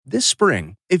This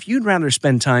spring, if you'd rather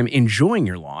spend time enjoying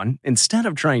your lawn instead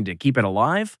of trying to keep it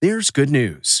alive, there's good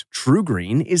news. True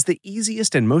Green is the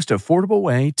easiest and most affordable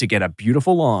way to get a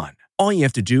beautiful lawn. All you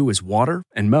have to do is water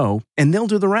and mow, and they'll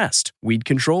do the rest. Weed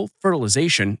control,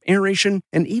 fertilization, aeration,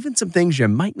 and even some things you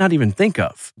might not even think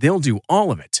of. They'll do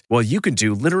all of it, while you can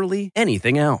do literally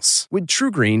anything else. With True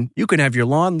Green, you can have your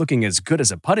lawn looking as good as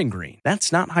a putting green.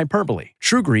 That's not hyperbole.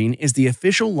 True Green is the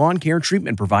official lawn care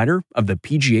treatment provider of the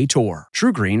PGA Tour.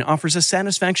 True Green offers a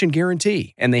satisfaction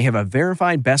guarantee, and they have a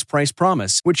verified best price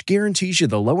promise, which guarantees you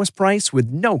the lowest price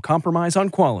with no compromise on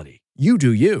quality. You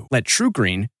do you. Let True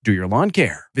Green do your lawn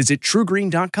care. Visit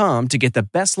truegreen.com to get the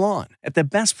best lawn at the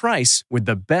best price with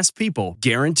the best people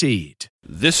guaranteed.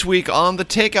 This week on The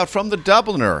Takeout from the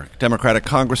Dubliner, Democratic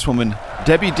Congresswoman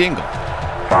Debbie Dingell.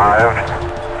 5,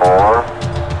 4,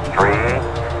 3,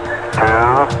 2,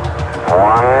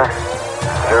 1,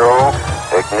 0,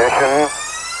 ignition.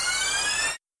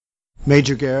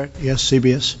 Major Garrett, yes,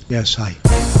 CBS, yes, hi.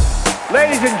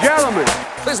 Ladies and gentlemen,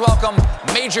 please welcome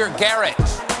Major Garrett.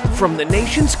 From the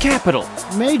nation's capital.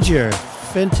 Major,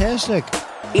 fantastic.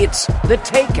 It's The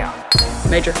Takeout.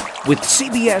 Major. With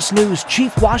CBS News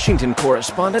Chief Washington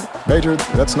Correspondent. Major,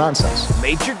 that's nonsense.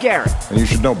 Major Garrett. And you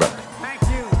should know better. Thank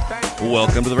you.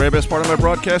 Welcome to the very best part of my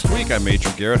broadcast week. I'm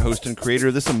Major Garrett, host and creator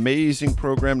of this amazing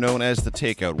program known as The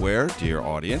Takeout, where, dear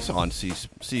audience, on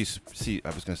C-SPAN,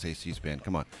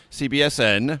 come on,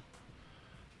 CBSN,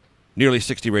 nearly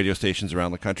 60 radio stations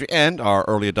around the country, and our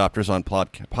early adopters on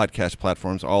podcast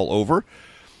platforms all over.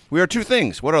 We are two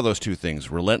things. What are those two things?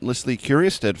 Relentlessly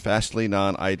curious, steadfastly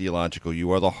non-ideological.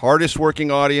 You are the hardest working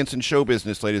audience in show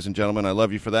business, ladies and gentlemen. I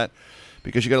love you for that,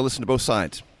 because you got to listen to both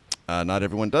sides. Not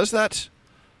everyone does that.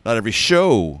 Not every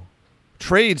show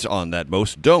trades on that.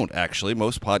 Most don't, actually.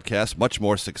 Most podcasts much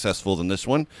more successful than this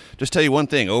one. Just tell you one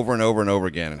thing over and over and over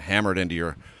again and hammer it into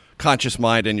your conscious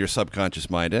mind and your subconscious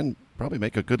mind, and probably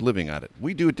make a good living at it.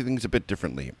 We do things a bit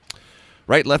differently.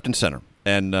 Right, left, and center.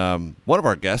 And one of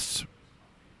our guests,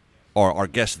 or our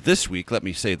guest this week, let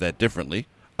me say that differently,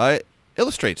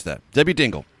 illustrates that. Debbie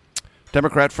Dingell,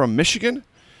 Democrat from Michigan.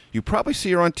 You probably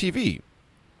see her on TV.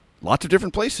 Lots of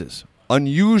different places.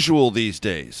 Unusual these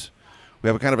days. We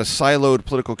have a kind of a siloed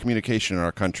political communication in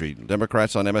our country.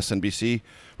 Democrats on MSNBC,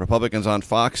 Republicans on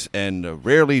Fox, and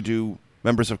rarely do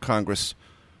members of Congress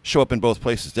show up in both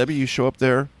places. Debbie, you show up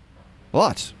there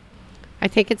lots. I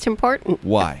think it's important.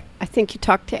 Why? I think you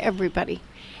talk to everybody.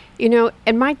 You know,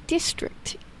 and my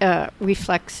district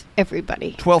reflects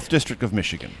everybody. 12th District of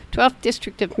Michigan. 12th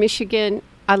District of Michigan.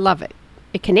 I love it.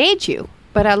 It can age you,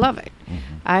 but I love it.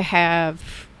 Mm-hmm. I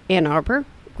have Ann Arbor,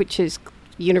 which is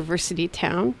university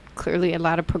town. Clearly a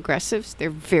lot of progressives. They're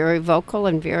very vocal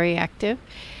and very active.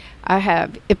 I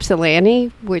have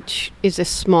Ypsilanti, which is a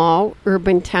small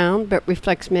urban town, but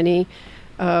reflects many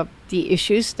of the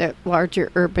issues that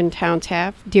larger urban towns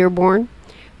have. Dearborn,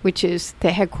 which is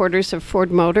the headquarters of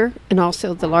Ford Motor and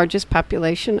also the largest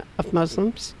population of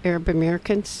Muslims, Arab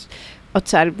Americans,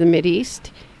 outside of the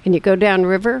Mideast. And you go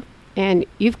downriver, and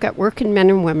you've got working men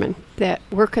and women that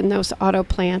work in those auto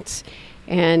plants,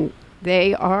 and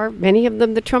they are, many of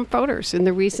them, the Trump voters. And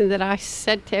the reason that I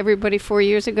said to everybody 4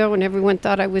 years ago, when everyone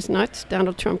thought I was nuts,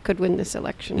 Donald Trump could win this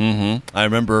election. Mm-hmm. I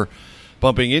remember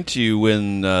bumping into you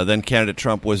when then candidate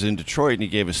Trump was in Detroit, and he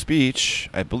gave a speech,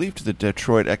 I believe, to the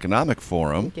Detroit Economic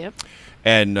Forum. Yep.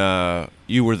 And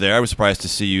you were there. I was surprised to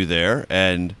see you there.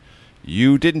 And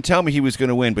you didn't tell me he was going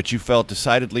to win, but you felt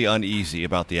decidedly uneasy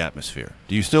about the atmosphere.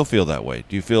 Do you still feel that way?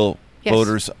 Do you feel Yes.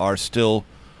 voters are still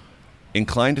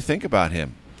inclined to think about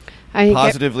him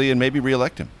positively and maybe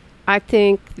reelect him? I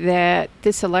think that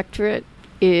this electorate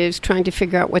is trying to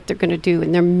figure out what they're going to do,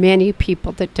 and there are many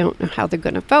people that don't know how they're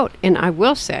going to vote. And I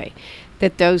will say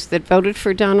that those that voted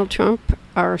for Donald Trump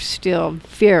are still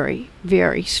very,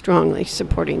 very strongly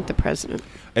supporting the president.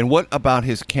 And what about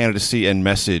his candidacy and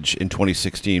message in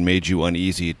 2016 made you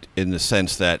uneasy, in the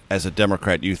sense that as a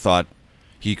Democrat you thought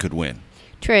he could win?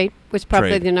 Trade was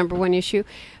probably the number one issue.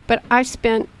 But I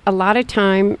spent a lot of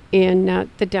time in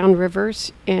the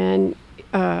downrivers, and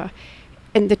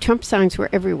the Trump signs were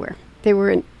everywhere. They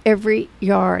were in every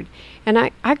yard. And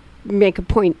I make a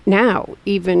point now,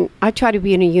 even, I try to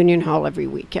be in a union hall every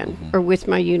weekend or with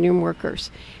my union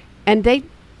workers. And they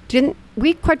didn't,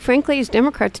 we quite frankly as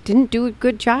Democrats didn't do a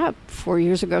good job 4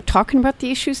 years ago talking about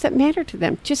the issues that matter to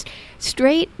them. Just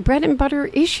straight bread and butter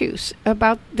issues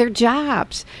about their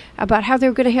jobs, about how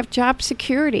they're going to have job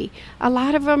security. A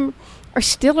lot of them are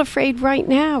still afraid right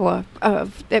now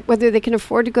of that, whether they can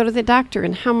afford to go to the doctor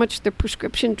and how much their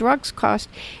prescription drugs cost.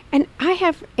 And I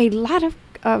have a lot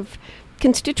of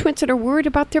constituents that are worried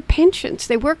about their pensions.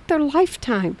 They worked their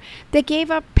lifetime. They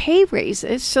gave up pay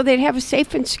raises so they'd have a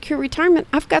safe and secure retirement.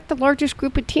 I've got the largest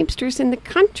group of Teamsters in the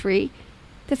country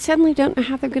that suddenly don't know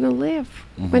how they're going to live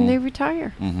when they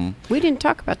retire. We didn't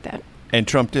talk about that. And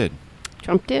Trump did.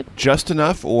 Trump did. Just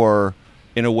enough, or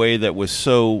in a way that was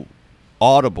so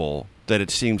audible that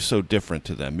it seemed so different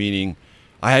to them? Meaning,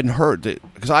 I hadn't heard,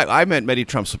 because I met many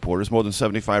Trump supporters, more than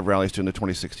 75 rallies during the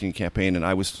 2016 campaign, and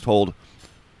I was told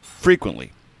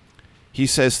frequently, he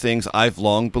says things I've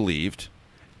long believed,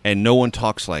 and no one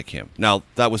talks like him. Now,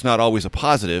 that was not always a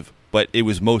positive, but it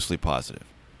was mostly positive.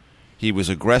 He was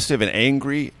aggressive and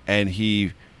angry, and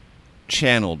he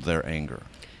channeled their anger.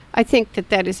 I think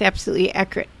that is absolutely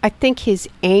accurate. I think his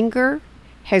anger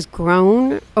has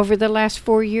grown over the last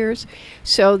 4 years,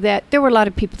 so that there were a lot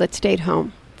of people that stayed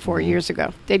home 4 years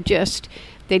ago. They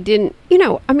didn't,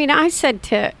 I said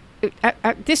to,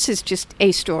 this is just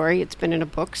a story. It's been in a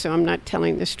book, so I'm not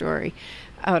telling the story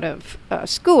out of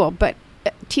school, but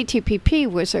TTPP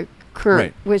was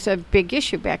a big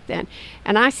issue back then.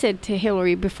 And I said to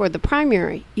Hillary before the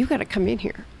primary, you got to come in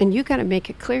here and you got to make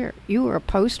it clear you were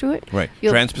opposed to it. Right.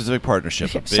 Trans-Pacific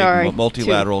Partnership, a big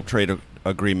multilateral trade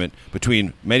agreement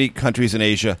between many countries in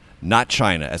Asia, not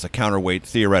China, as a counterweight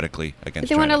theoretically against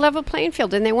China. They want a level playing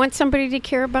field, and they want somebody to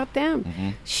care about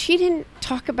them. She didn't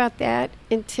talk about that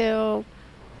until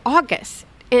August.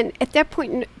 And at that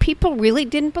point, people really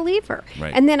didn't believe her.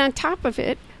 Right. And then on top of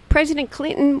it, President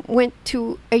Clinton went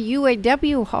to a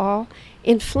UAW hall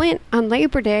in Flint on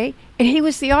Labor Day, and he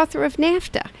was the author of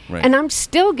NAFTA. Right. And I'm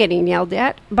still getting yelled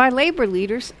at by labor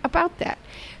leaders about that.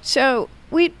 So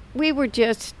we were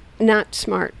just not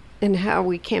smart in how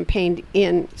we campaigned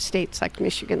in states like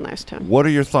Michigan last time. What are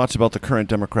your thoughts about the current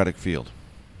Democratic field?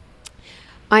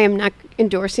 I am not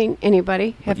endorsing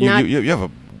anybody. You have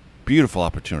a beautiful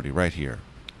opportunity right here.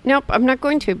 Nope, I'm not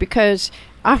going to, because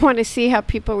I want to see how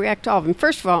people react to all of them.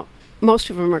 First of all,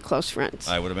 most of them are close friends.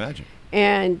 I would imagine.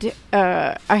 And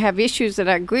I have issues that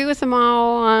I agree with them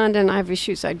all on, and I have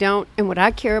issues I don't. And what I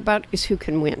care about is who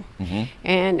can win.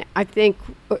 And I think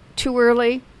too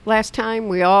early last time,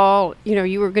 we all,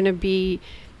 you were going to be,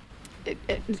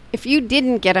 if you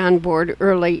didn't get on board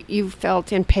early, you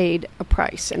felt and paid a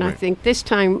price. And I think this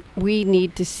time we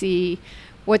need to see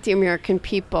what the American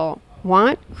people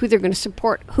want, who they're going to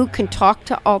support, who can talk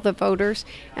to all the voters.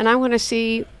 And I want to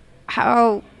see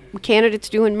how candidates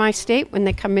do in my state when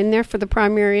they come in there for the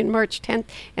primary on March 10th.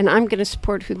 And I'm going to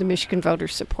support who the Michigan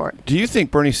voters support. Do you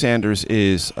think Bernie Sanders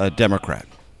is a Democrat?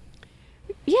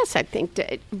 Yes, I think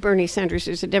Bernie Sanders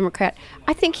is a Democrat.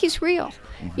 I think he's real.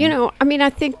 I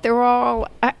think they're all,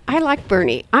 I like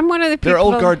Bernie. I'm one of the people. There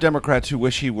are old guard Democrats who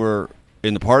wish he were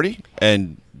in the party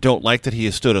and don't like that he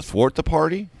has stood athwart the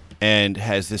party and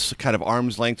has this kind of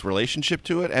arm's length relationship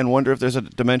to it, and wonder if there's a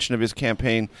dimension of his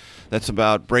campaign that's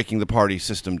about breaking the party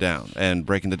system down and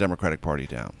breaking the Democratic Party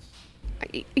down.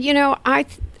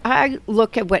 I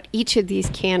look at what each of these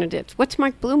candidates, what's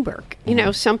Mike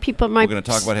Bloomberg? Some people might We're going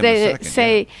to talk about him in a second,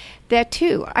 say that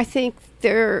too. I think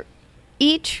they're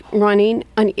each running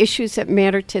on issues that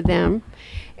matter to them,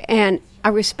 and I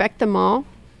respect them all.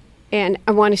 And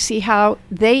I want to see how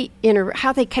they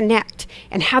connect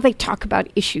and how they talk about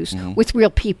issues with real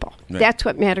people. Right. That's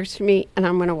what matters to me, and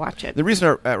I'm going to watch it. The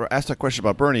reason I asked that question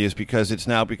about Bernie is because it's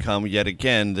now become yet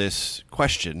again this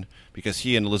question, because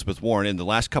he and Elizabeth Warren in the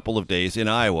last couple of days in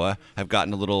Iowa have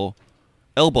gotten a little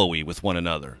elbowy with one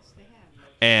another.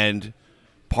 And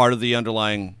part of the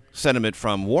underlying sentiment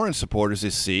from Warren supporters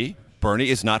is, see, Bernie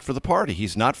is not for the party.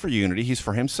 He's not for unity. He's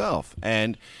for himself.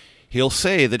 And he'll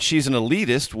say that she's an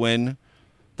elitist when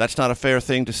that's not a fair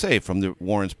thing to say from the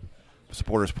Warren's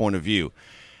supporters' point of view.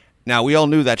 Now, we all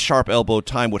knew that sharp elbow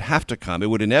time would have to come. It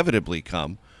would inevitably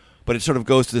come. But it sort of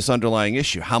goes to this underlying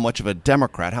issue. How much of a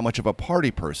Democrat, how much of a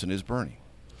party person is Bernie?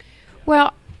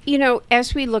 Well,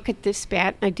 as we look at this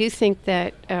spat, I do think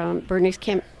that Bernie's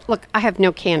look, I have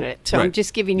no candidate, so I'm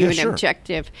just giving you an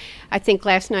objective. I think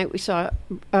last night we saw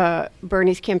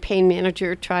Bernie's campaign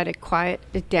manager try to quiet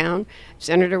it down.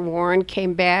 Senator Warren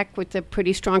came back with a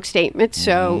pretty strong statement.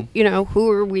 So,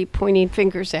 who are we pointing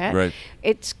fingers at? Right.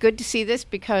 It's good to see this,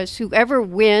 because whoever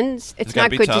wins, it's not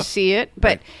good to see it,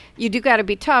 but you do got to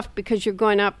be tough, because you're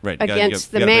going up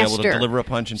against the master. You got to be able to deliver a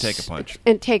punch and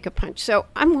take a punch. So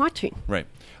I'm watching. Right.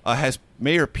 Has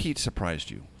Mayor Pete surprised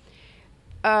you?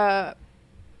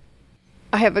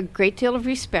 I have a great deal of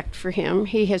respect for him.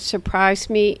 He has surprised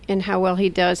me in how well he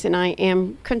does, and I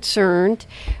am concerned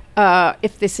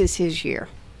if this is his year.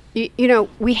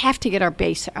 We have to get our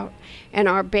base out, and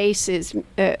our base is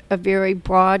a very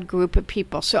broad group of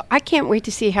people. So I can't wait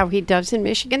to see how he does in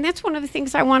Michigan. That's one of the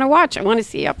things I want to watch. I want to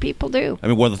see how people do. I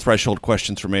mean, one of the threshold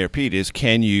questions for Mayor Pete is,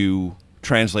 can you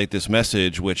translate this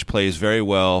message, which plays very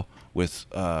well with,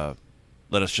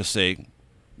 let us just say,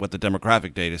 what the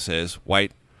demographic data says,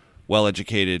 white,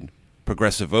 well-educated,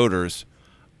 progressive voters,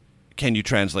 can you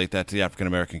translate that to the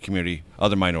African-American community,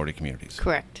 other minority communities?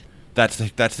 Correct. That's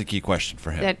the key question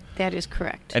for him. That is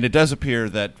correct. And it does appear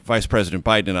that Vice President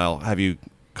Biden, and I'll have you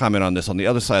comment on this on the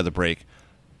other side of the break,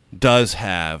 does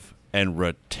have and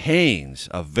retains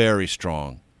a very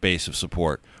strong base of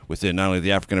support within not only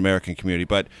the African-American community,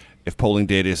 but if polling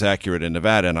data is accurate in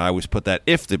Nevada, and I always put that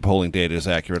if the polling data is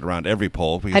accurate around every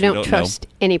poll. Because I don't trust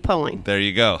any polling. There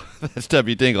you go. That's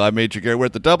Debbie Dingell. I'm Major Gary. We're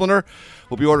at the Dubliner.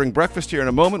 We'll be ordering breakfast here in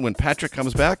a moment when Patrick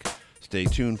comes back. Stay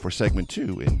tuned for segment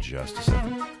 2 in just a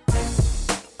second.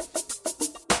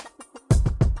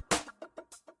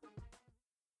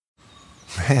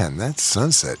 Man, that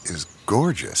sunset is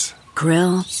gorgeous.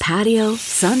 Grill, patio,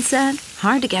 sunset.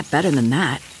 Hard to get better than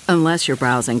that. Unless you're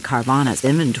browsing Carvana's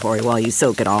inventory while you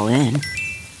soak it all in.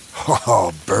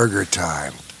 Oh, burger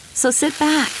time. So sit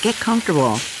back, get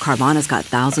comfortable. Carvana's got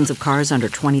thousands of cars under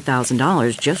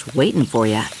 $20,000 just waiting for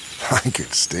you. I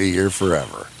could stay here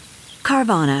forever.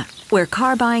 Carvana, where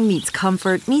car buying meets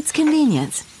comfort meets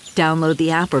convenience. Download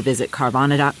the app or visit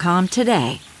Carvana.com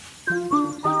today.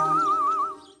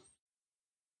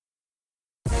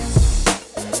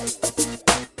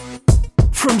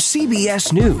 From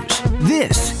CBS News,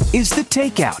 this is The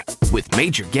Takeout with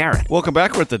Major Garrett. Welcome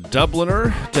back. We're at the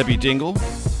Dubliner. Debbie Dingell,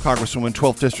 Congresswoman,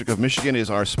 12th District of Michigan, is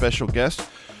our special guest.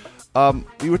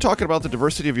 You were talking about the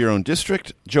diversity of your own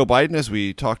district. Joe Biden, as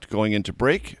we talked going into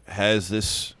break, has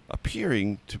this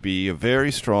appearing to be a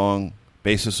very strong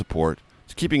base of support.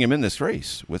 It's keeping him in this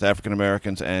race with African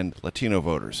Americans and Latino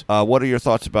voters. What are your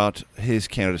thoughts about his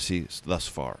candidacy thus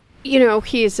far?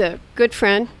 He is a good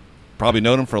friend. Probably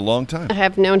known him for a long time. I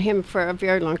have known him for a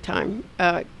very long time.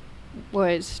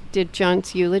 Did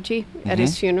John's eulogy at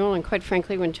his funeral, and quite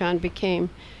frankly, when John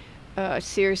became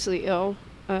seriously ill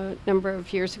a number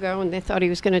of years ago, and they thought he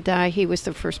was going to die, he was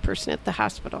the first person at the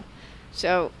hospital.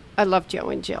 So I love Joe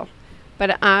and Jill,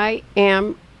 but I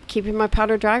am keeping my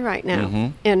powder dry right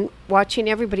now and watching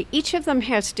everybody. Each of them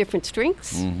has different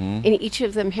strengths, and each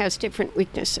of them has different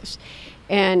weaknesses.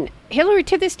 And Hillary,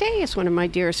 to this day, is one of my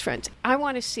dearest friends. I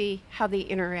want to see how they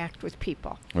interact with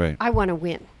people. Right. I want to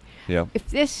win. Yeah.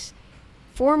 If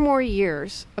 4 more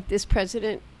years of this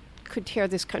president could tear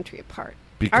this country apart.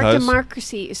 Because? Our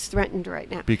democracy is threatened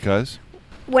right now. Because?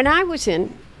 When I was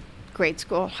in grade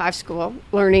school, high school,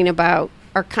 learning about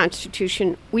our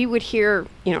Constitution, we would hear,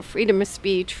 freedom of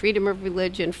speech, freedom of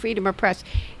religion, freedom of press.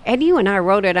 And you and I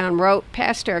wrote it on rote,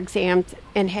 passed our exams,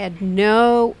 and had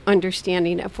no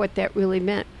understanding of what that really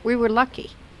meant. We were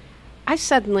lucky. I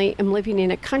suddenly am living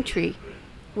in a country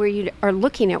where you are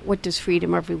looking at what does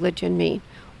freedom of religion mean?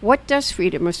 What does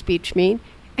freedom of speech mean?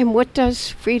 And what does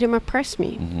freedom of press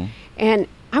mean? And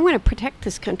I'm going to protect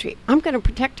this country. I'm going to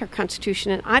protect our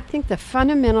Constitution. And I think the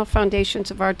fundamental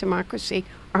foundations of our democracy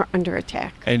are under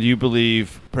attack. And you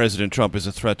believe President Trump is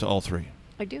a threat to all three?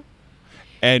 I do.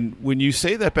 And when you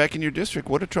say that back in your district,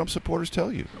 what do Trump supporters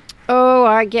tell you? Oh,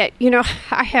 I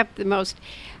have the most,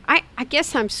 I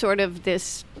guess I'm sort of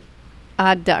this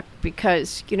odd duck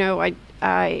because,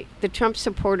 the Trump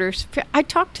supporters, I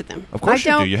talk to them. Of course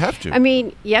you do. You have to. I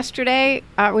mean, yesterday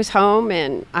I was home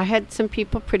and I had some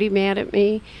people pretty mad at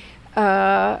me,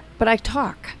 but I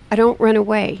talk. I don't run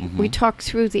away. We talk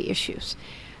through the issues.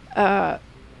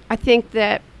 I think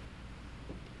that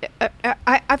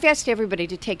I've asked everybody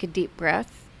to take a deep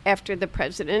breath after the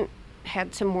president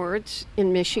had some words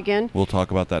in Michigan. We'll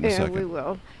talk about that in a second. We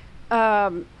will.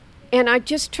 And I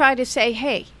just try to say,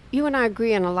 hey, you and I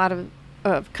agree on a lot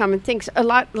of common things.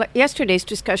 Yesterday's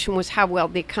discussion was how well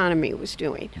the economy was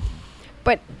doing.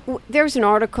 But there's an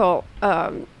article,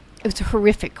 it was a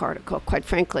horrific article, quite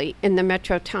frankly, in the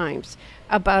Metro Times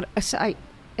about a site,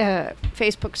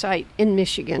 Facebook site in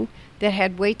Michigan that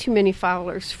had way too many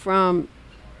followers from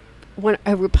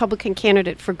a Republican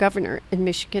candidate for governor in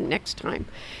Michigan next time,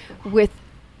 with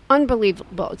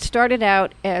unbelievable. It started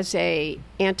out as a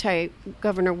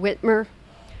anti-Governor Whitmer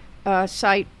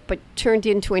site, but turned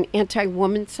into an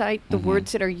anti-woman site. The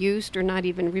words that are used are not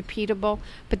even repeatable,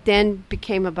 but then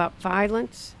became about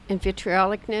violence and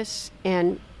vitriolicness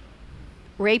and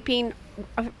raping.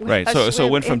 Right. So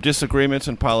it went from disagreements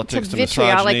in politics to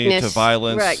misogyny to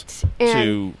violence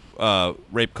to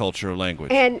rape culture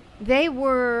language. And they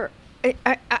were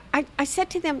I said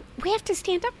to them, we have to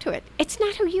stand up to it. It's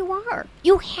not who you are.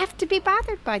 You have to be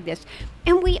bothered by this.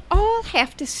 And we all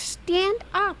have to stand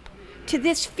up to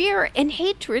this fear and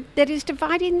hatred that is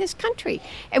dividing this country.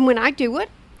 And when I do it,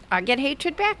 I get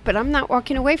hatred back, but I'm not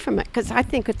walking away from it because I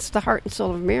think it's the heart and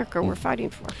soul of America we're fighting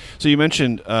for. So you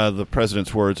mentioned the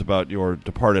president's words about your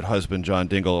departed husband, John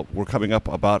Dingell. We're coming up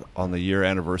about on the year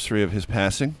anniversary of his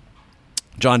passing.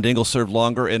 John Dingell served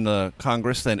longer in the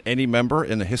Congress than any member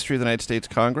in the history of the United States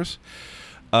Congress.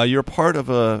 You're part of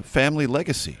a family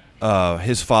legacy.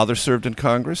 His father served in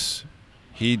Congress.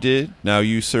 He did. Now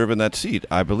you serve in that seat.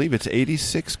 I believe it's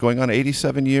 86, going on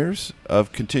 87 years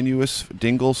of continuous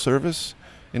Dingell service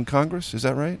in Congress. Is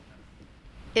that right?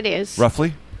 It is.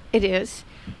 Roughly? It is.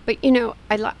 But, you know,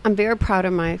 I'm very proud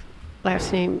of my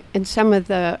last name and some of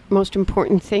the most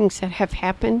important things that have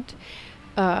happened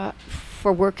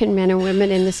for working men and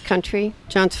women in this country.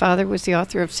 John's father was the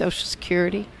author of Social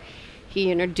Security.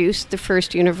 He introduced the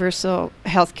first universal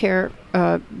health care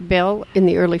bill in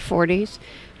the early 40s.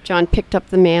 John picked up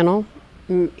the mantle.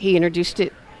 He introduced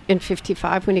it in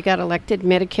 55 when he got elected.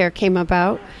 Medicare came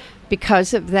about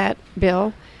because of that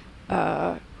bill.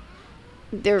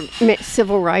 Their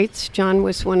civil rights. John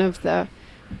was one of the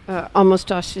almost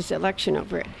lost his election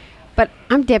over it. But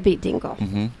I'm Debbie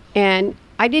Dingell, and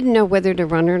I didn't know whether to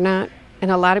run or not. And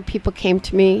a lot of people came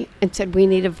to me and said, we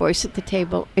need a voice at the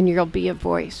table, and you'll be a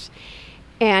voice.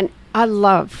 And I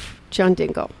love John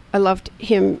Dingell. I loved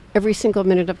him every single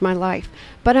minute of my life.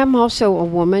 But I'm also a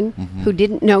woman who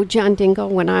didn't know John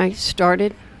Dingell when I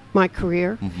started my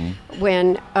career.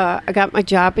 When I got my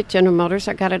job at General Motors,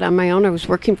 I got it on my own. I was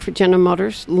working for General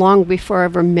Motors long before I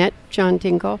ever met John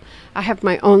Dingell. I have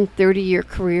my own 30-year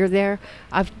career there.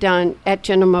 I've done at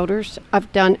General Motors.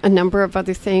 I've done a number of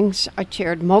other things. I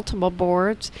chaired multiple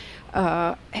boards,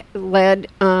 led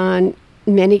on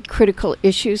many critical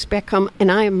issues back home, and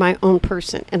I am my own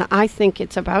person. And I think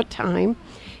it's about time.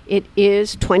 It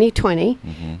is 2020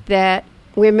 that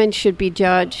women should be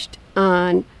judged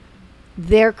on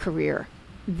their career,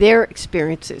 their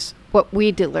experiences, what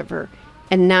we deliver,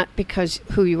 and not because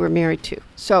who you were married to.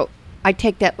 So I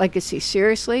take that legacy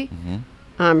seriously.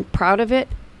 I'm proud of it,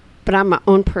 but I'm my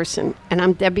own person, and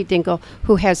I'm Debbie Dingell,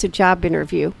 who has a job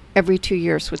interview every 2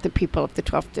 years with the people of the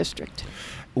 12th District.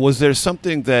 Was there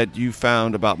something that you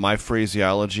found about my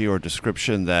phraseology or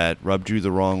description that rubbed you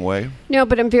the wrong way? No,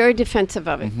 but I'm very defensive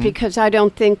of it because I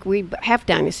don't think we have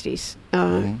dynasties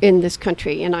in this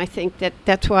country. And I think that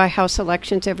that's why House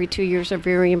elections every 2 years are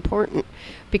very important,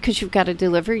 because you've got to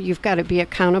deliver, you've got to be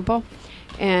accountable,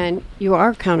 and you are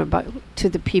accountable to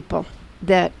the people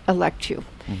that elect you.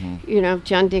 You know,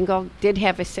 John Dingell did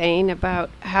have a saying about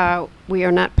how we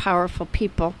are not powerful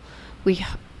people. We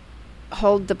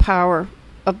hold the power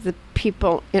of the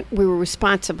people, and we were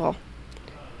responsible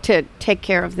to take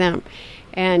care of them.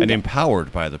 And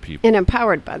empowered by the people. And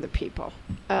empowered by the people.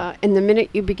 And the minute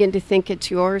you begin to think it's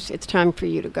yours, it's time for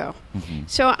you to go.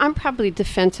 So I'm probably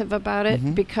defensive about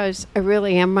it because I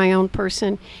really am my own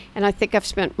person. And I think I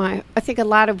think a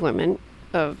lot of women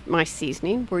of my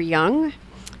seasoning, we're young,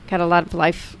 got a lot of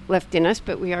life left in us,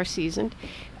 but we are seasoned,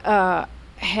 are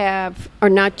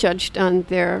not judged on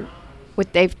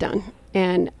what they've done.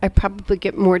 And I probably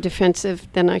get more defensive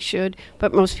than I should,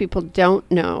 but most people don't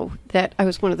know that I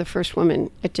was one of the first women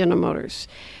at General Motors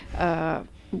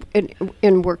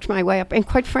and worked my way up. And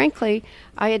quite frankly,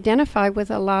 I identify with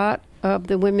a lot of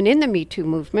the women in the Me Too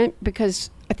movement because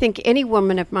I think any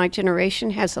woman of my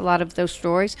generation has a lot of those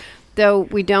stories, though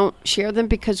we don't share them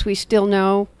because we still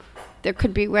know there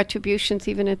could be retributions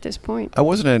even at this point. I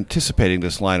wasn't anticipating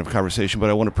this line of conversation, but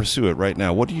I want to pursue it right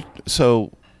now.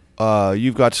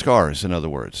 You've got scars, in other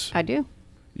words. I do.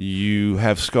 You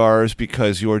have scars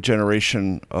because your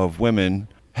generation of women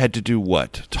had to do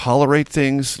what? Tolerate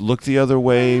things, look the other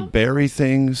way, bury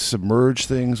things, submerge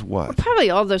things, what? Well, probably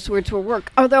all those words will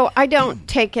work, although I don't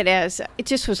take it as, it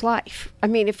just was life. I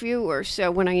mean,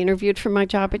 when I interviewed for my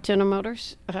job at General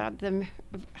Motors, I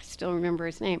still remember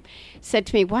his name, said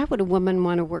to me, why would a woman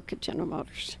want to work at General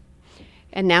Motors?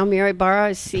 And now Mary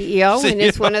Barra is CEO and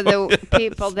is one of the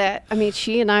people that, I mean,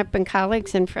 she and I have been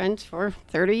colleagues and friends for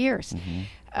 30 years.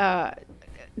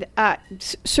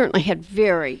 Certainly had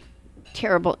very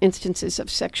terrible instances of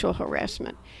sexual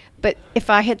harassment. But if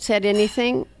I had said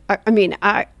anything,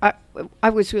 I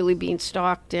was really being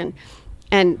stalked. And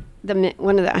I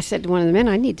said to one of the men,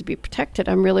 I need to be protected.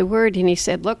 I'm really worried. And he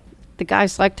said, look, the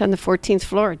guy's liked on the 14th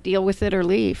floor. Deal with it or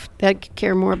leave. They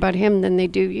care more about him than they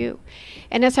do you.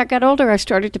 And as I got older, I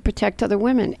started to protect other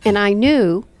women. And I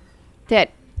knew that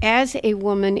as a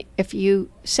woman, if you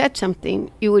said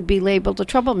something, you would be labeled a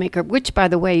troublemaker, which, by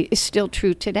the way, is still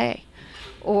true today.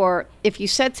 Or if you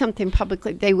said something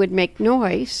publicly, they would make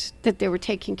noise that they were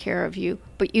taking care of you,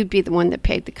 but you'd be the one that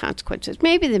paid the consequences.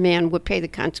 Maybe the man would pay the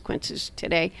consequences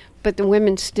today, but the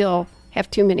women still have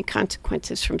too many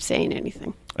consequences from saying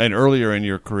anything. And earlier in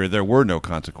your career, there were no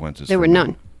consequences. There were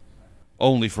none.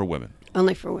 Only for women.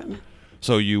 Only for women.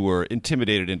 So you were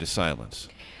intimidated into silence.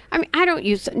 I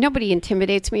mean, nobody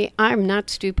intimidates me. I'm not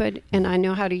stupid, and I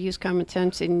know how to use common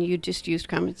sense, and you just used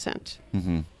common sense.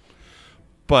 Mm-hmm.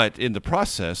 But in the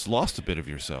process, lost a bit of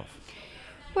yourself.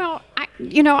 Well,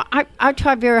 I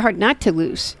try very hard not to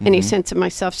lose any sense of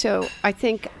myself. So I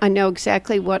think I know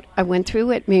exactly what I went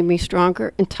through. It made me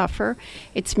stronger and tougher.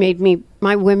 It's made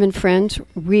my women friends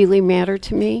really matter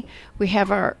to me. We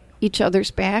have each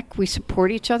other's back. We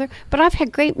support each other. But I've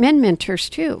had great men mentors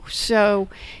too. So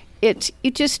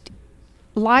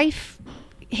life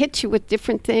hits you with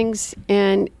different things,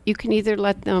 and you can either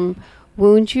let them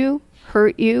wound you,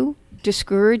 hurt you,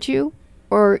 discourage you,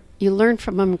 or you learn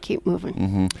from them and keep moving.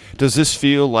 Mm-hmm. Does this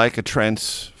feel like a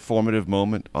transformative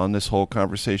moment on this whole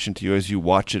conversation to you as you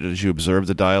watch it, as you observe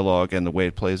the dialogue and the way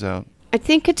it plays out? I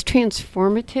think it's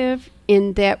transformative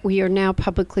in that we are now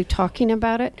publicly talking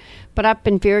about it, but I've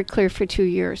been very clear for 2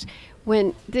 years.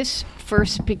 When this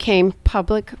first became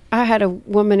public, I had a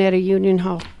woman at a union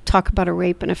hall talk about a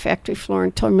rape in a factory floor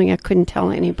and told me I couldn't tell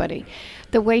anybody.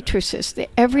 The waitresses, the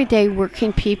everyday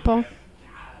working people,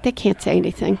 they can't say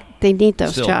anything. They need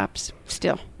those jobs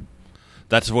still.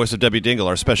 That's the voice of Debbie Dingell,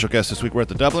 our special guest this week. We're at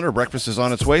the Dubliner. Breakfast is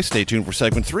on its way. Stay tuned for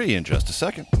segment 3 in just a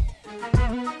second.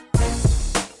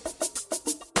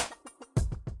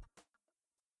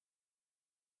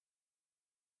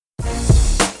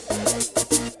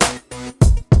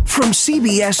 From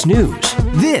CBS News,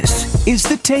 this is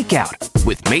The Takeout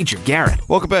with Major Garrett.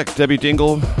 Welcome back. Debbie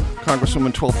Dingell,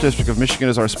 Congresswoman, 12th District of Michigan,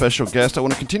 is our special guest. I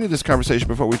want to continue this conversation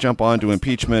before we jump on to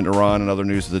impeachment, Iran, and other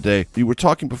news of the day. You were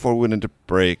talking before we went into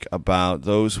break about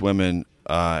those women,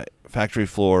 factory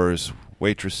floors,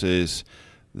 waitresses,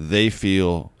 they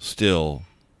feel still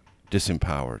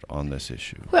disempowered on this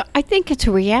issue. Well, I think it's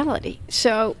a reality.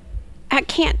 So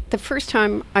the first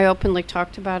time I openly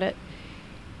talked about it,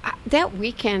 that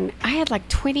weekend, I had like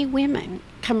 20 women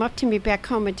come up to me back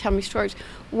home and tell me stories.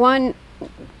 One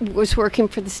was working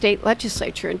for the state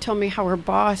legislature and told me how her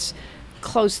boss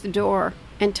closed the door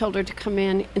and told her to come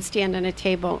in and stand on a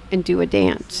table and do a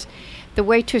dance. The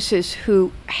waitresses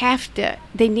who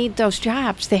they need those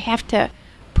jobs. They have to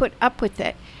put up with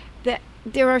it.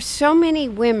 There are so many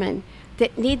women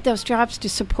that need those jobs to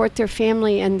support their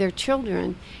family and their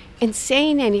children. And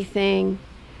saying anything,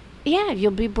 yeah,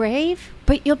 you'll be brave,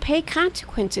 but you'll pay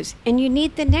consequences, and you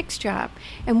need the next job.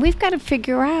 And we've got to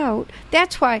figure out,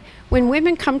 that's why when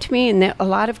women come to me, and a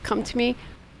lot have come to me,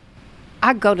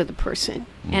 I go to the person.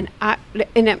 And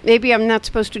maybe I'm not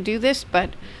supposed to do this,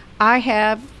 but I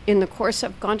have, in the course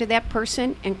of gone to that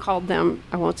person and called them,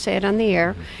 I won't say it on the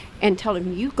air, and tell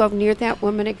them, you go near that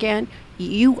woman again,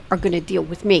 you are going to deal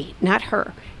with me, not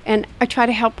her. And I try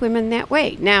to help women that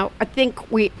way. Now, I think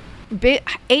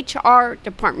HR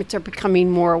departments are becoming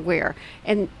more aware,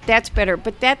 and that's better.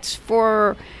 But that's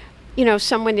for,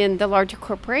 someone in the larger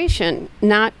corporation,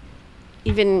 not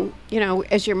even,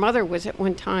 as your mother was at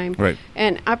one time, right,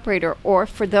 an operator, or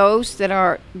for those that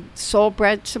are sole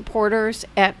bread supporters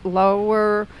at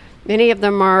lower, many of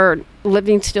them are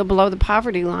living still below the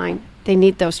poverty line. They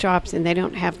need those jobs, and they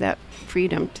don't have that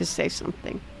freedom to say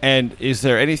something. And is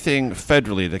there anything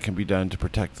federally that can be done to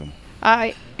protect them?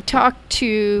 I talk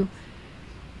to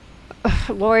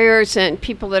lawyers and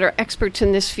people that are experts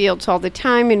in this field all the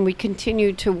time, and we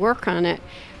continue to work on it.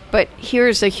 But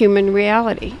here's a human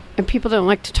reality, and people don't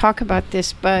like to talk about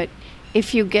this, but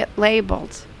if you get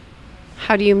labeled,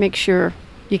 how do you make sure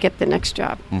you get the next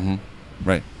job? Mm-hmm.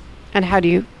 Right. And how do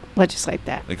you legislate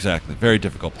that? Exactly. Very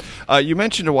difficult. You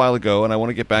mentioned a while ago, and I want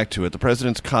to get back to it, the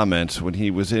president's comments when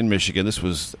he was in Michigan. This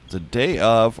was the day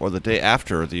of or the day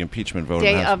after the impeachment vote.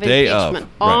 Day of impeachment.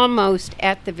 Almost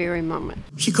at the very moment.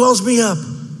 She calls me up.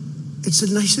 It's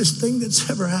the nicest thing that's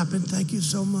ever happened. Thank you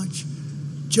so much.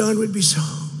 John would be so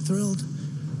thrilled.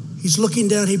 He's looking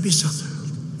down. He'd be so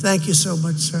thrilled. Thank you so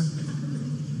much, sir.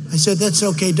 I said, that's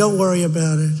okay. Don't worry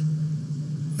about it.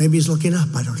 Maybe he's looking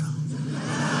up. I don't know.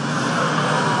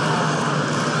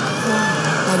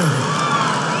 I don't know.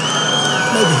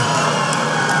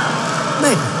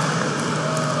 Maybe.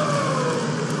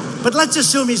 But let's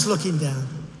assume he's looking down.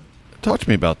 Talk to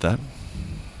me about that.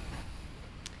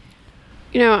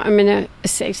 I'm going to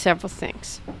say several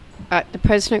things. The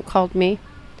president called me,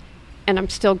 and I'm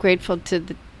still grateful to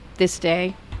this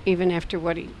day, even after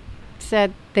what he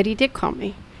said, that he did call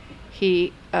me.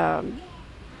 He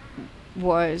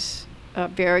was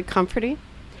very comforting.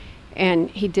 And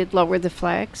he did lower the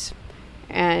flags,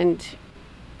 and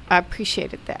I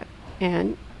appreciated that.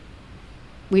 And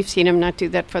we've seen him not do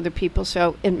that for other people,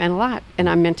 so it meant a lot. And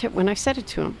I meant it when I said it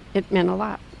to him. It meant a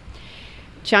lot.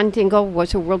 John Dingell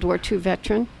was a World War II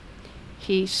veteran.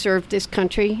 He served this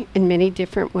country in many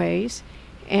different ways,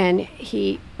 and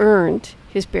he earned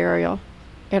his burial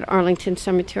at Arlington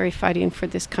Cemetery fighting for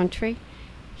this country.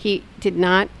 He did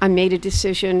not. I made a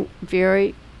decision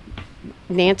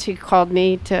Nancy called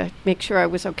me to make sure I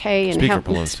was okay and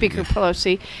help Speaker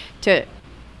Pelosi to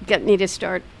get me to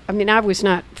start. I mean, I was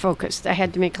not focused. I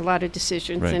had to make a lot of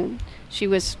decisions, right. And she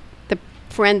was the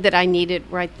friend that I needed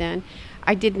right then.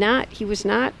 He was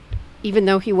not, even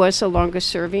though he was the longest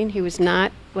serving, he was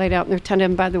not laid out in the rotunda.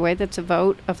 And by the way, that's a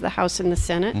vote of the House and the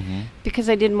Senate, because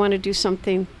I didn't want to do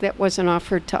something that wasn't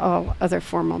offered to all other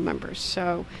formal members.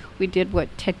 So we did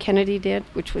what Ted Kennedy did,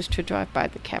 which was to drive by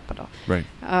the Capitol. Right.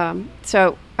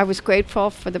 So I was grateful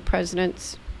for the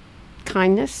president's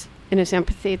kindness and his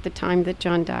empathy at the time that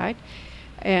John died.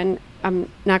 And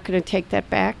I'm not going to take that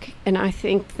back. And I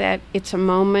think that it's a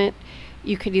moment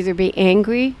you could either be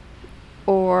angry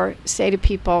or say to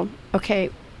people, okay,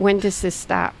 when does this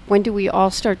stop? When do we all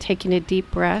start taking a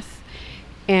deep breath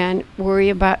and worry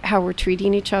about how we're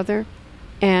treating each other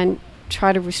and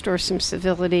try to restore some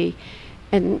civility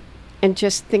and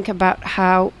just think about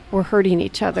how we're hurting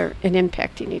each other and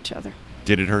impacting each other?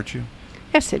 Did it hurt you?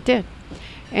 Yes, it did.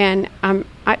 And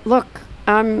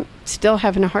I'm still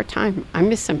having a hard time. I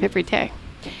miss him every day.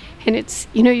 And it's,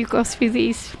 you go through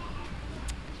these.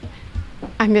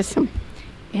 I miss him.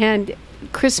 And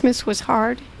Christmas was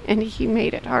hard, and he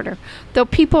made it harder. Though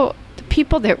the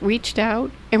people that reached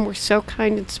out and were so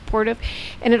kind and supportive,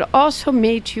 and it also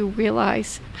made you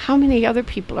realize how many other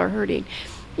people are hurting.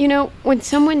 When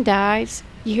someone dies,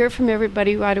 you hear from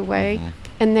everybody right away,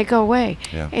 and they go away.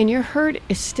 Yeah. And your hurt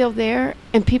is still there,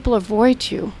 and people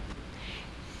avoid you.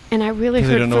 And I really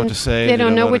heard they don't know what to say. They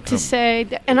don't know what to say.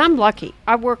 And I'm lucky.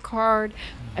 I work hard.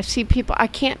 I see people. I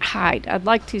can't hide. I'd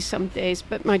like to some days,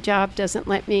 but my job doesn't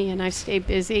let me, and I stay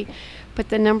busy. But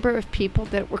the number of people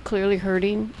that were clearly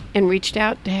hurting and reached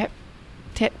out it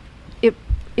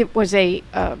was a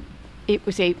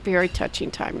very touching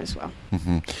time as well.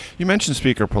 Mm-hmm. You mentioned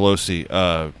Speaker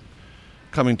Pelosi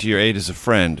coming to your aid as a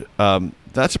friend.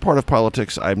 That's a part of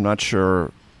politics I'm not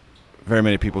sure very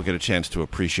many people get a chance to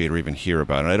appreciate or even hear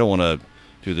about. And I don't want to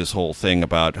do this whole thing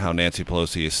about how Nancy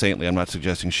Pelosi is saintly. I'm not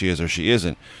suggesting she is or she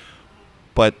isn't.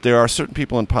 But there are certain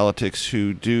people in politics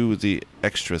who do the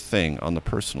extra thing on the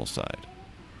personal side.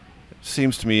 It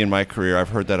seems to me in my career, I've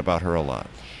heard that about her a lot.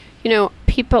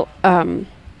 People,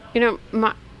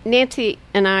 Nancy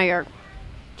and I are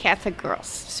Catholic girls,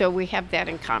 so we have that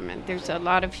in common. There's a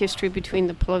lot of history between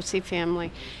the Pelosi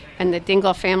family and the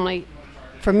Dingell family.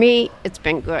 For me, it's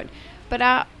been good. But,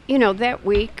 that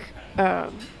week,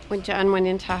 when John went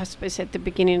into hospice at the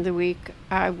beginning of the week,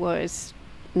 I was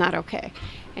not okay.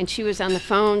 And she was on the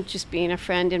phone just being a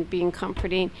friend and being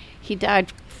comforting. He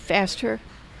died faster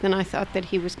than I thought that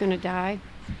he was going to die.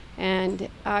 And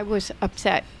I was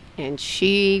upset. And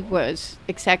she was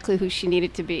exactly who she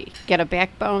needed to be. Get a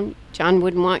backbone. John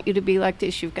wouldn't want you to be like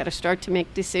this. You've got to start to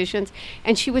make decisions.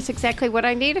 And she was exactly what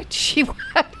I needed. She was.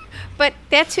 But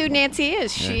that's who Nancy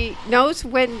is. Yeah. She knows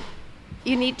when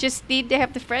you just need to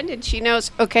have the friend, and she knows,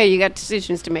 okay, you got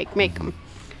decisions to make them.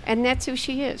 And that's who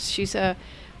she is. She's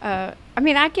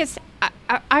I guess,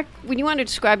 when you want to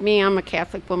describe me, I'm a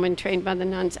Catholic woman trained by the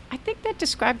nuns. I think that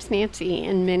describes Nancy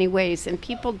in many ways, and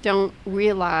people don't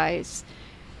realize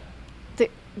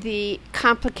the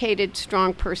complicated,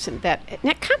 strong person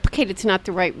complicated's not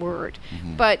the right word,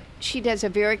 but she does a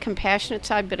very compassionate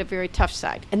side, but a very tough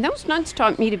side. And those nuns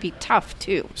taught me to be tough,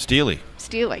 too. Steely.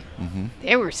 Mm-hmm.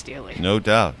 They were steely. No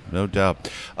doubt.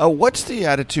 What's the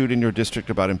attitude in your district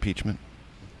about impeachment?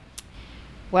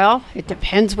 Well, it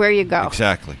depends where you go.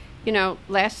 Exactly.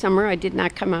 Last summer I did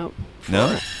not come out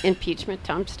for impeachment.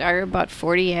 Tom Steyer, about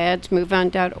 40 ads,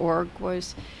 MoveOn.org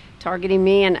was targeting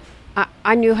me, and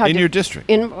I knew how in your district.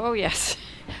 Oh yes,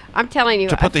 I'm telling you,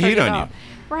 to put the heat on you,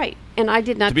 right? And I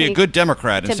did not to be a good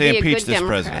Democrat and say impeach this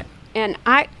president. And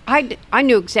I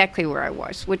knew exactly where I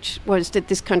was, which was that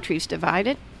this country's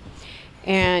divided,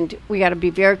 and we got to be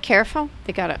very careful.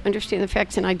 They got to understand the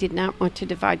facts, and I did not want to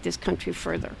divide this country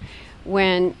further.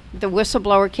 When the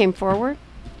whistleblower came forward,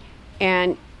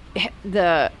 and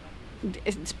the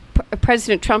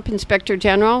President Trump, Inspector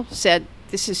General, said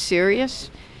this is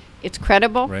serious. It's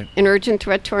credible, right. An urgent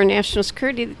threat to our national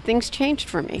security. Things changed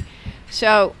for me.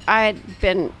 So I had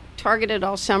been targeted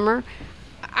all summer.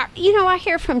 I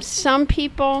hear from some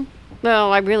people,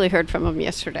 well, I really heard from them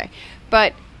yesterday,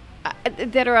 but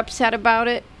that are upset about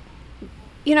it.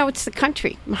 it's the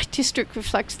country. My district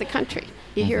reflects the country.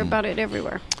 You hear about it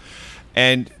everywhere.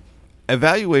 And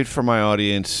evaluate for my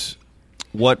audience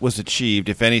what was achieved,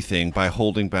 if anything, by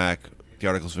holding back the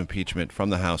articles of impeachment from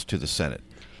the House to the Senate.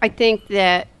 I think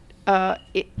that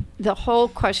the whole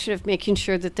question of making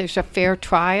sure that there's a fair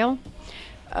trial,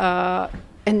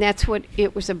 and that's what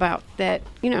it was about, that,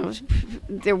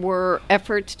 there were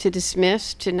efforts to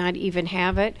dismiss, to not even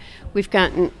have it. We've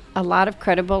gotten a lot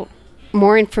of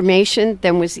more information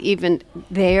than was even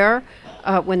there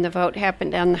when the vote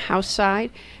happened on the House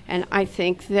side. And I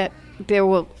think that there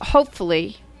will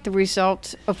hopefully the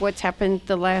result of what's happened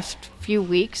the last few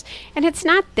weeks. And it's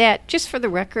not that, just for the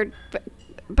record, but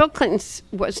Bill Clinton's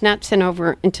was not sent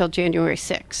over until January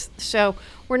 6th. So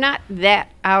we're not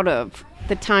that out of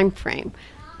the time frame.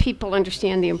 People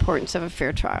understand the importance of a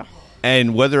fair trial.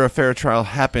 And whether a fair trial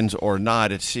happens or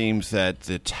not, it seems that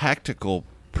the tactical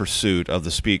pursuit of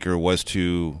the Speaker was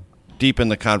to deepen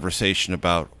the conversation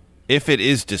about, if it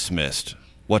is dismissed,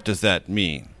 what does that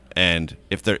mean? And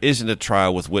if there isn't a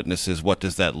trial with witnesses, what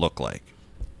does that look like?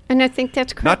 And I think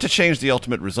that's correct. Not to change the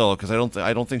ultimate result, because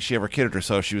I don't think she ever kidded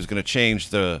herself she was going to change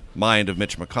the mind of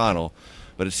Mitch McConnell,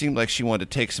 but it seemed like she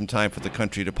wanted to take some time for the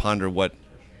country to ponder what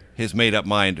his made-up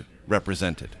mind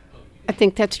represented. I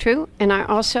think that's true, and I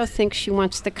also think she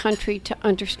wants the country to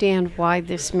understand why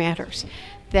this matters,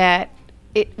 that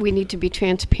we need to be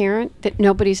transparent, that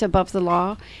nobody's above the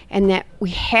law, and that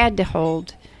we had to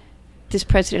hold this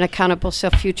president accountable so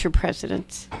future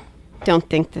presidents don't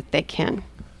think that they can.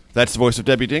 That's the voice of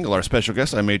Debbie Dingell, our special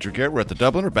guest. I'm Major Garrett. We're at the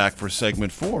Dubliner, back for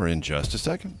segment 4 in just a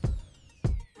second.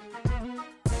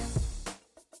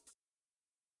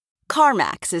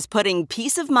 CarMax is putting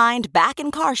peace of mind back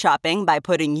in car shopping by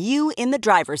putting you in the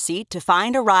driver's seat to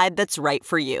find a ride that's right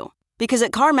for you. Because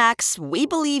at CarMax, we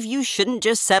believe you shouldn't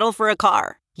just settle for a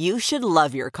car. You should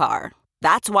love your car.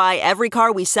 That's why every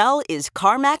car we sell is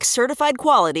CarMax certified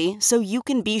quality, so you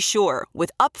can be sure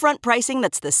with upfront pricing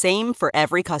that's the same for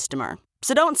every customer.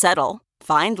 So don't settle.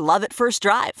 Find love at first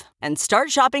drive and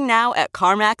start shopping now at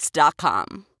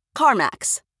CarMax.com.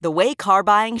 CarMax, the way car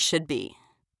buying should be.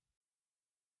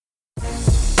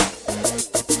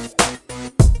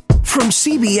 From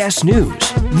CBS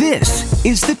News, this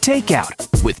is The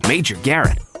Takeout with Major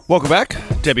Garrett. Welcome back.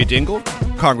 Debbie Dingell,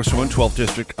 Congresswoman, 12th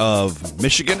District of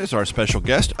Michigan, is our special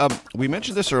guest. We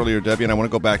mentioned this earlier, Debbie, and I want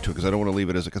to go back to it because I don't want to leave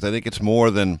it because I think it's more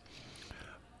than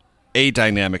a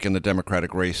dynamic in the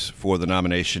Democratic race for the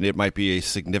nomination. It might be a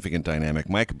significant dynamic.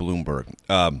 Mike Bloomberg.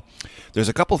 There's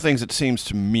a couple things it seems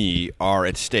to me are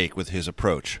at stake with his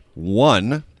approach.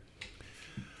 One,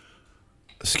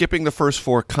 skipping the first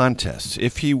 4 contests.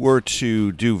 If he were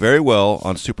to do very well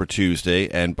on Super Tuesday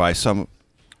and by some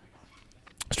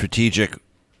strategic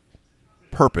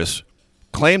purpose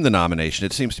claim the nomination,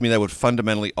 it seems to me that would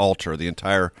fundamentally alter the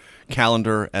entire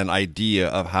calendar and idea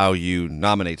of how you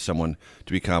nominate someone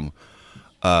to become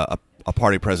a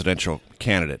party presidential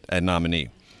candidate and nominee.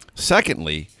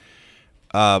 Secondly,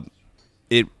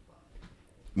 it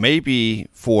may be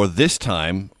for this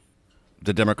time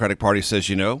the Democratic Party says,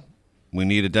 we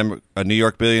need a New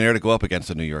York billionaire to go up against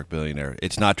a New York billionaire.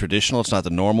 It's not traditional. It's not the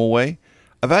normal way.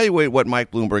 Evaluate what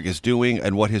Mike Bloomberg is doing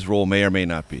and what his role may or may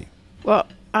not be. Well,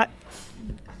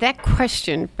 that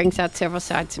question brings out several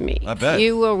sides of me. I bet.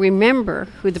 You will remember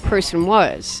who the person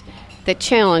was that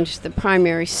challenged the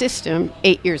primary system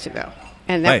 8 years ago.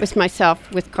 And that was myself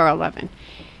with Carl Levin.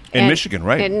 In Michigan,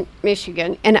 right? In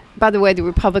Michigan. And by the way, the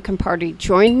Republican Party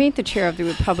joined me. The chair of the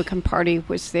Republican Party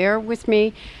was there with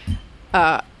me.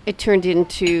 It turned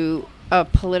into a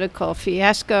political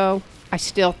fiasco. I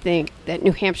still think that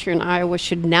New Hampshire and Iowa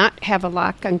should not have a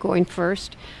lock on going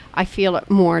first. I feel it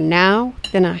more now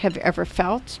than I have ever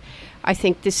felt. I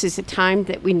think this is a time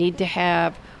that we need to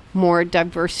have more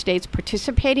diverse states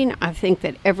participating. I think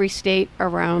that every state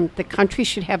around the country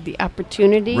should have the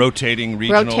opportunity. Rotating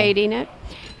it.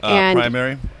 And,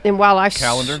 primary and while I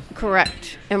calendar?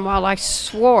 Correct. And while I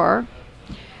swore,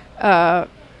 I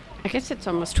guess it's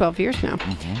almost 12 years now,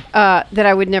 that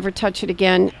I would never touch it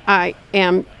again, I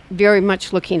am very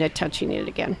much looking at touching it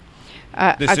again.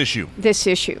 This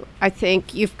issue. I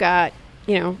think you've got,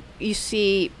 you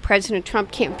see President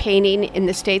Trump campaigning in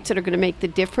the states that are going to make the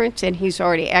difference, and he's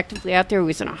already actively out there. He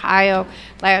was in Ohio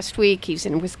last week. He's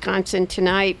in Wisconsin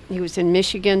tonight. He was in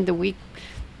Michigan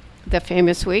the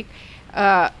famous week.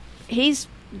 He's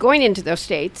going into those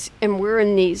states, and we're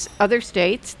in these other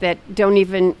states that don't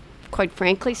even, quite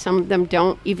frankly, some of them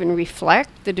don't even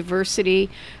reflect the diversity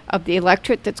of the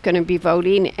electorate that's going to be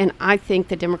voting. And I think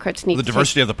the Democrats need the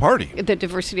diversity of the party. The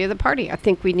diversity of the party. I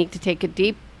think we need to take a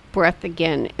deep breath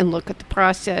again and look at the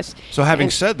process. So having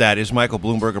said that, is Michael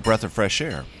Bloomberg a breath of fresh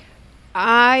air?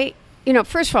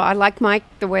 First of all, I like Mike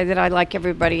the way that I like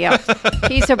everybody else.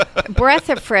 He's a breath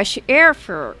of fresh air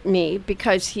for me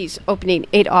because he's opening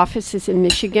 8 offices in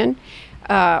Michigan.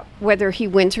 Whether he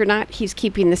wins or not, he's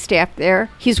keeping the staff there.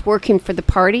 He's working for the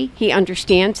party. He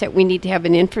understands that we need to have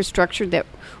an infrastructure that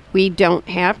we don't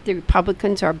have. The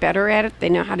Republicans are better at it. They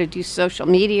know how to do social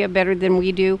media better than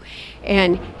we do.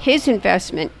 And his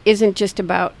investment isn't just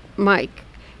about Mike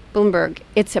Bloomberg.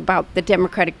 It's about the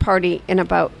Democratic Party and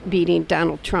about beating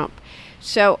Donald Trump.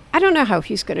 So I don't know how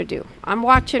he's going to do. I'm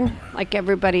watching like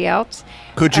everybody else.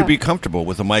 Could you be comfortable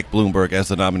with a Mike Bloomberg as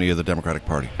the nominee of the Democratic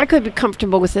Party? I could be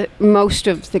comfortable with most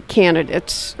of the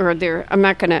candidates, I'm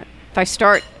not going to, if I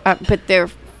start, but there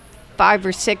are 5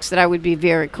 or 6 that I would be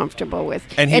very comfortable with.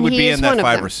 And he would be in that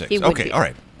 5 or 6. Okay, be. all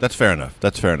right. That's fair enough.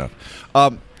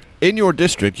 In your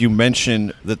district, you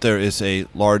mentioned that there is a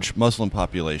large Muslim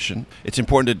population. It's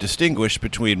important to distinguish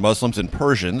between Muslims and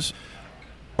Persians.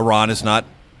 Iran is not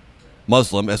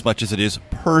Muslim as much as it is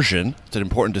Persian. It's an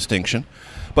important distinction.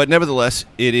 But nevertheless,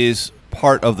 it is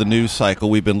part of the news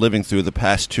cycle we've been living through the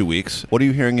past 2 weeks. What are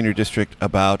you hearing in your district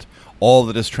about all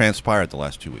that has transpired the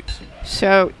last 2 weeks?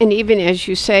 So, and even as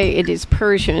you say, it is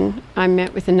Persian. I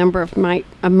met with a number of my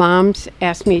imams,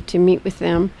 asked me to meet with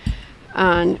them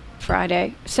on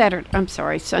Sunday.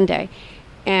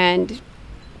 And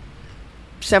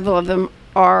several of them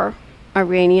are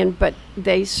Iranian, but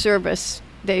they service,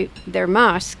 their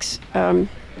mosques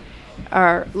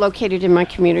are located in my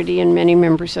community, and many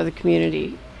members of the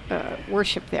community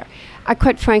worship there. I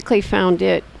quite frankly found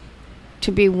it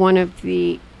to be one of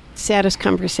the saddest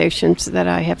conversations that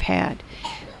I have had.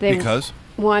 Because?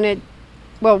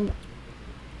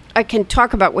 I can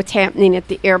talk about what's happening at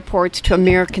the airports to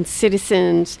American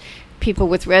citizens, people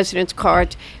with residence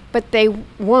cards, but they,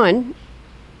 want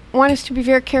us to be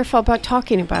very careful about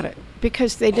talking about it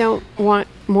because they don't want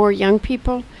more young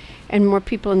people and more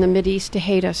people in the Mideast to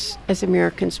hate us as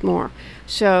Americans more.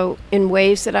 So in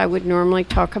ways that I would normally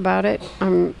talk about it,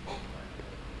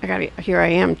 here I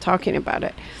am talking about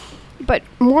it. But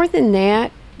more than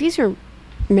that, these are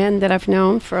men that I've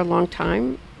known for a long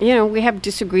time. We have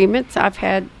disagreements.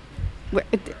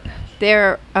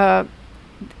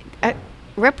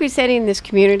 Representing this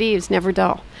community is never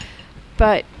dull.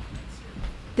 But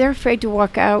they're afraid to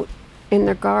walk out in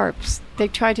their garbs. They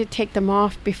try to take them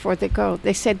off before they go.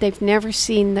 They said they've never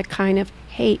seen the kind of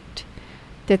hate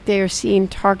that they are seeing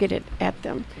targeted at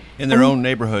them. In their own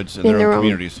neighborhoods, in their own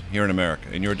communities here in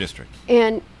America, in your district.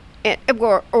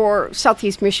 Or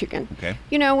Southeast Michigan. Okay.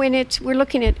 And we're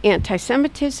looking at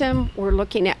anti-Semitism. We're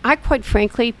looking at, quite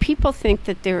frankly, people think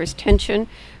that there is tension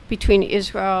between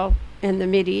Israel and the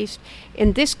Mideast.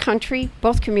 In this country,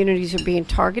 both communities are being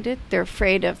targeted. They're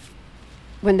afraid of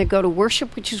when they go to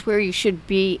worship, which is where you should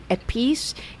be at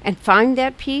peace and find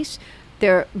that peace.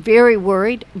 They're very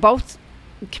worried, both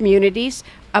communities,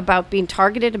 about being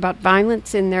targeted, about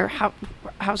violence in their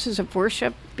houses of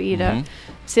worship, be it a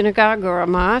synagogue or a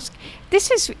mosque.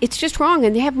 It's just wrong,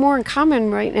 and they have more in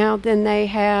common right now than they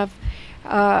have.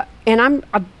 And I'm,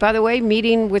 by the way,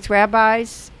 meeting with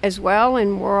rabbis as well,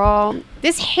 and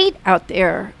this hate out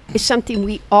there is something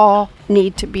we all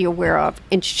need to be aware of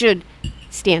and should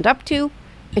stand up to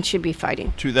and should be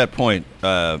fighting. To that point,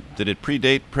 did it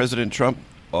predate President Trump,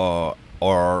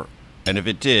 and if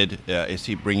it did, is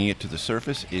he bringing it to the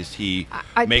surface? Is he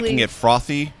making it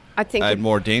frothy and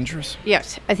more dangerous?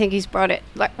 Yes, I think he's brought it.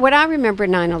 Like what I remember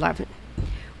 9/11,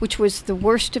 which was the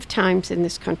worst of times in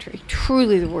this country,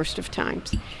 truly the worst of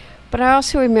times. But I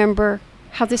also remember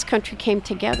how this country came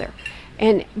together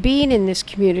and being in this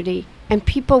community and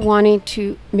people wanting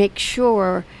to make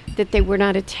sure that they were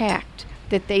not attacked,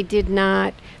 that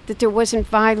there wasn't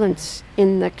violence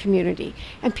in the community.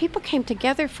 And people came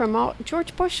together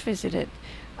George Bush visited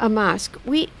a mosque.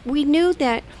 We knew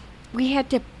that we had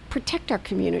to protect our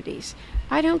communities.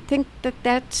 I don't think that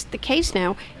that's the case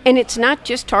now. And it's not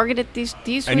just targeted these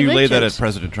religions. And you lay that at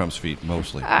President Trump's feet,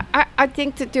 mostly. I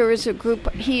think that there is a group,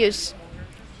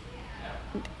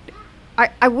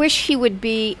 I wish he would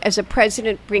be, as a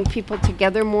president, bring people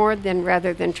together more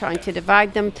rather than trying to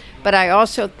divide them. But I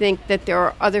also think that there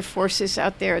are other forces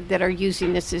out there that are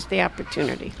using this as the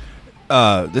opportunity.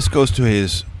 This goes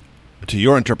to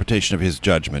your interpretation of his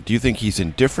judgment. Do you think he's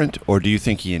indifferent, or do you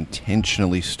think he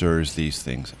intentionally stirs these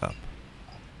things up?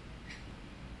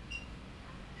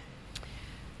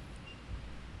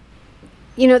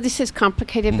 This is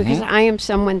complicated because I am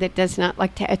someone that does not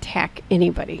like to attack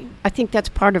anybody. I think that's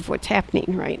part of what's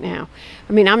happening right now.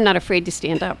 I mean, I'm not afraid to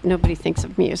stand up. Nobody thinks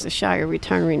of me as a shy or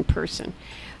retiring person.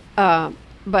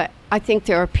 But I think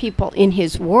there are people in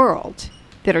his world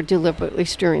that are deliberately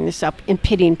stirring this up and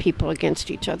pitting people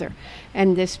against each other.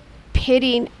 And this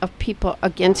pitting of people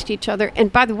against each other.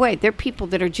 And by the way, there are people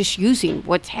that are just using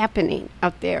what's happening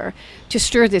out there to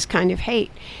stir this kind of hate.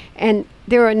 And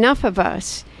there are enough of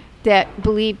us that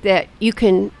believe that you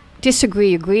can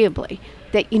disagree agreeably,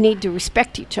 that you need to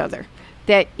respect each other,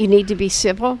 that you need to be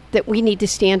civil, that we need to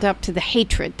stand up to the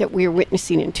hatred that we are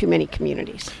witnessing in too many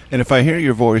communities. And if I hear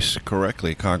your voice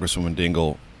correctly, Congresswoman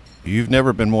Dingell, you've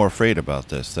never been more afraid about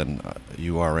this than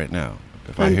you are right now.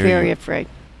 I'm very afraid.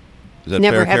 Is that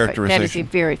Never fair characterization? That is a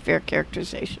very fair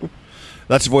characterization.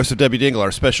 That's the voice of Debbie Dingell,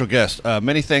 our special guest.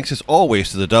 Many thanks, as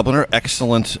always, to the Dubliner.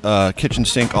 Excellent kitchen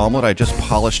sink omelet I just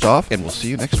polished off, and we'll see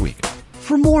you next week.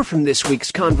 For more from this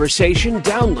week's conversation,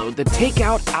 download the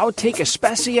Takeout Outtake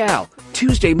Especial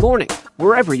Tuesday morning,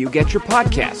 wherever you get your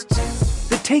podcasts.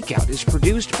 The Takeout is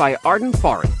produced by Arden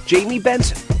Farid, Jamie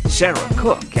Benson, Sarah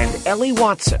Cook, and Ellie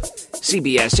Watson.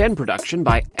 CBSN production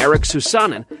by Eric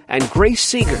Susanen and Grace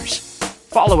Seegers.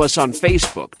 Follow us on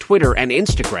Facebook, Twitter, and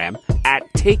Instagram at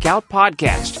Takeout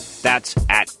Podcast. That's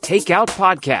at Takeout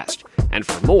Podcast. And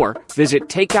for more, visit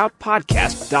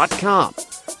takeoutpodcast.com.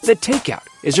 The Takeout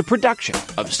is a production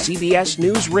of CBS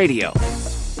News Radio.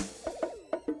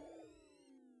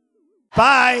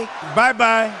 Bye.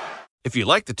 Bye-bye. If you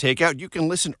like The Takeout, you can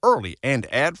listen early and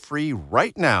ad-free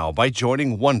right now by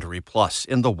joining Wondery Plus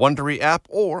in the Wondery app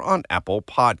or on Apple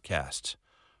Podcasts.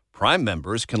 Prime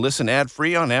members can listen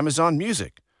ad-free on Amazon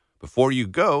Music. Before you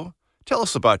go, tell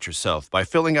us about yourself by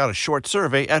filling out a short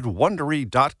survey at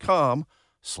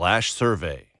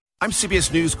Wondery.com/survey. I'm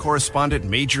CBS News correspondent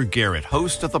Major Garrett,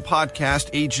 host of the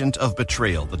podcast Agent of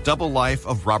Betrayal, The Double Life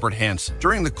of Robert Hanssen.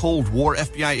 During the Cold War,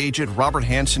 FBI agent Robert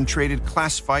Hanssen traded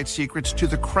classified secrets to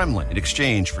the Kremlin in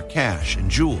exchange for cash and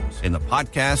jewels. In the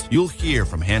podcast, you'll hear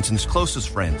from Hanssen's closest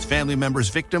friends, family members,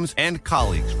 victims, and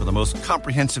colleagues for the most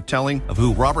comprehensive telling of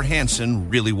who Robert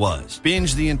Hanssen really was.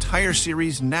 Binge the entire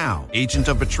series now. Agent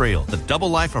of Betrayal, The Double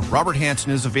Life of Robert Hanssen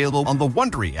is available on the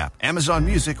Wondery app, Amazon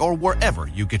Music, or wherever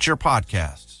you get your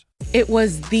podcasts. It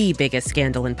was the biggest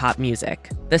scandal in pop music.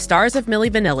 The stars of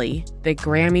Milli Vanilli, the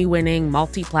Grammy-winning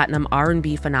multi-platinum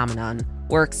R&B phenomenon,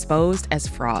 were exposed as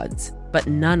frauds. But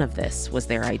none of this was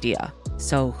their idea.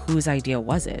 So whose idea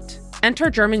was it?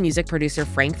 Enter German music producer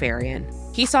Frank Farian.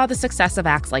 He saw the success of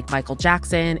acts like Michael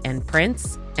Jackson and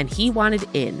Prince, and he wanted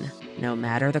in, no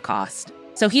matter the cost.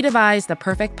 So he devised the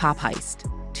perfect pop heist.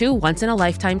 Two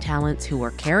once-in-a-lifetime talents who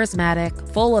were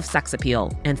charismatic, full of sex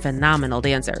appeal, and phenomenal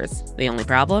dancers. The only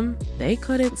problem? They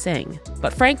couldn't sing.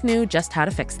 But Frank knew just how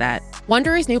to fix that.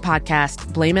 Wondery's new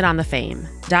podcast, Blame It on the Fame,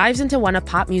 dives into one of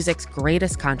pop music's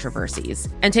greatest controversies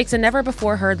and takes a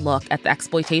never-before-heard look at the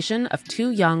exploitation of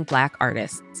two young Black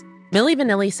artists. Milli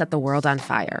Vanilli set the world on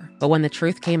fire, but when the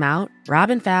truth came out, Rob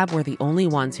and Fab were the only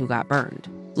ones who got burned.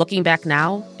 Looking back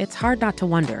now, it's hard not to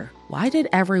wonder, why did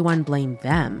everyone blame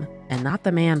them and not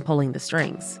the man pulling the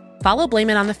strings? Follow Blame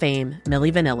It on the Fame,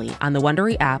 Milli Vanilli, on the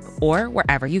Wondery app or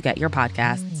wherever you get your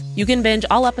podcasts. You can binge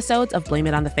all episodes of Blame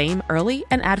It on the Fame early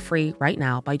and ad-free right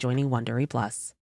now by joining Wondery Plus.